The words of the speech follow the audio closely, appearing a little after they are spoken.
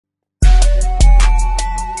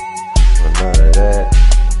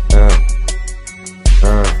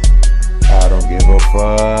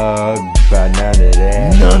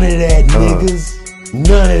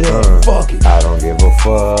Fuck it. I don't give a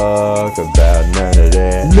fuck about none of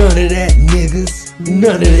that. None of that, niggas.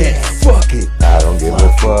 None of that. Fuck it. I don't give a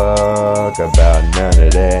fuck about none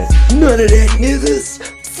of that. None of that, niggas.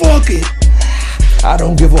 Fuck it. I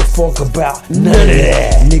don't give a fuck about none of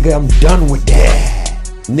that. Nigga, I'm done with that.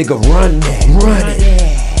 Nigga, run that. Run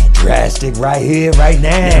it. Drastic right here, right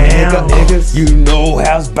now, niggas. You know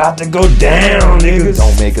how it's about to go down, niggas.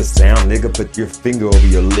 Don't make a sound, nigga. Put your finger over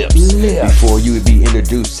your lips before you would be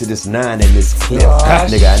introduced to this 9 and this clip.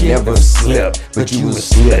 Nigga, I never slipped, but you was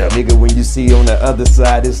slip. Nigga, when you see on the other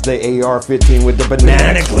side, it's the AR-15 with the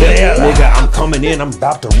banana clip. Nigga, I'm coming in, I'm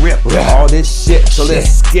about to rip all this shit. So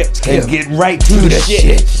let's skip and get right to the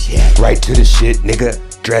shit. Right to the shit, nigga.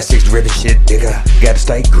 Drastic's ready shit, nigga. Gotta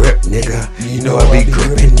stay grip, nigga. You know I be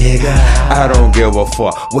gripping, nigga. I don't give a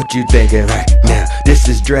fuck what you thinking right now. This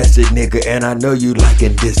is Drastic, nigga, and I know you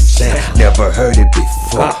liking this sound. Never heard it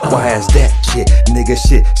before. Why is that shit, nigga?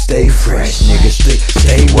 Shit, stay fresh, nigga.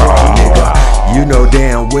 Stay raw, nigga. You know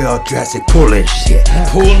damn well Drastic pulling shit.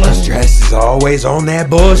 Cause Drastic's always on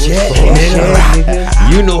that bullshit,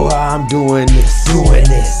 nigga. You know how I'm doing this.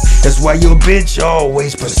 That's why your bitch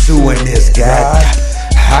always pursuing this guy.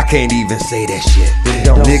 I can't even say that shit.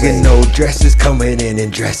 Nigga, no Drastic's coming in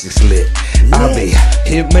and Drastic's lit. I'll be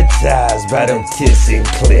hypnotized by them tits and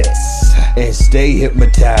clips, and stay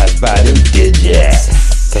hypnotized by them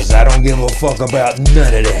digits. Cause I don't give a fuck about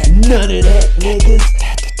none of that. None of that, niggas.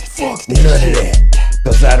 Fuck none of that.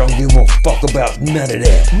 Cause I don't give a fuck about none of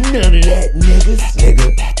that. None of that, niggas.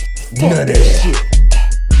 Nigga, none of that shit.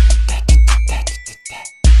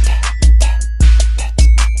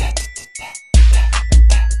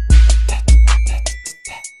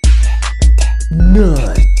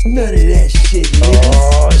 None of that shit,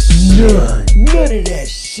 niggas. None of that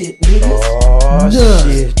shit, niggas.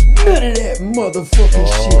 None of that motherfucking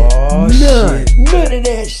shit. None of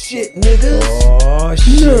that shit, niggas.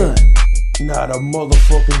 None. Not a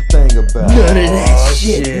motherfucking thing about it. None of that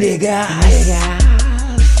shit, nigga.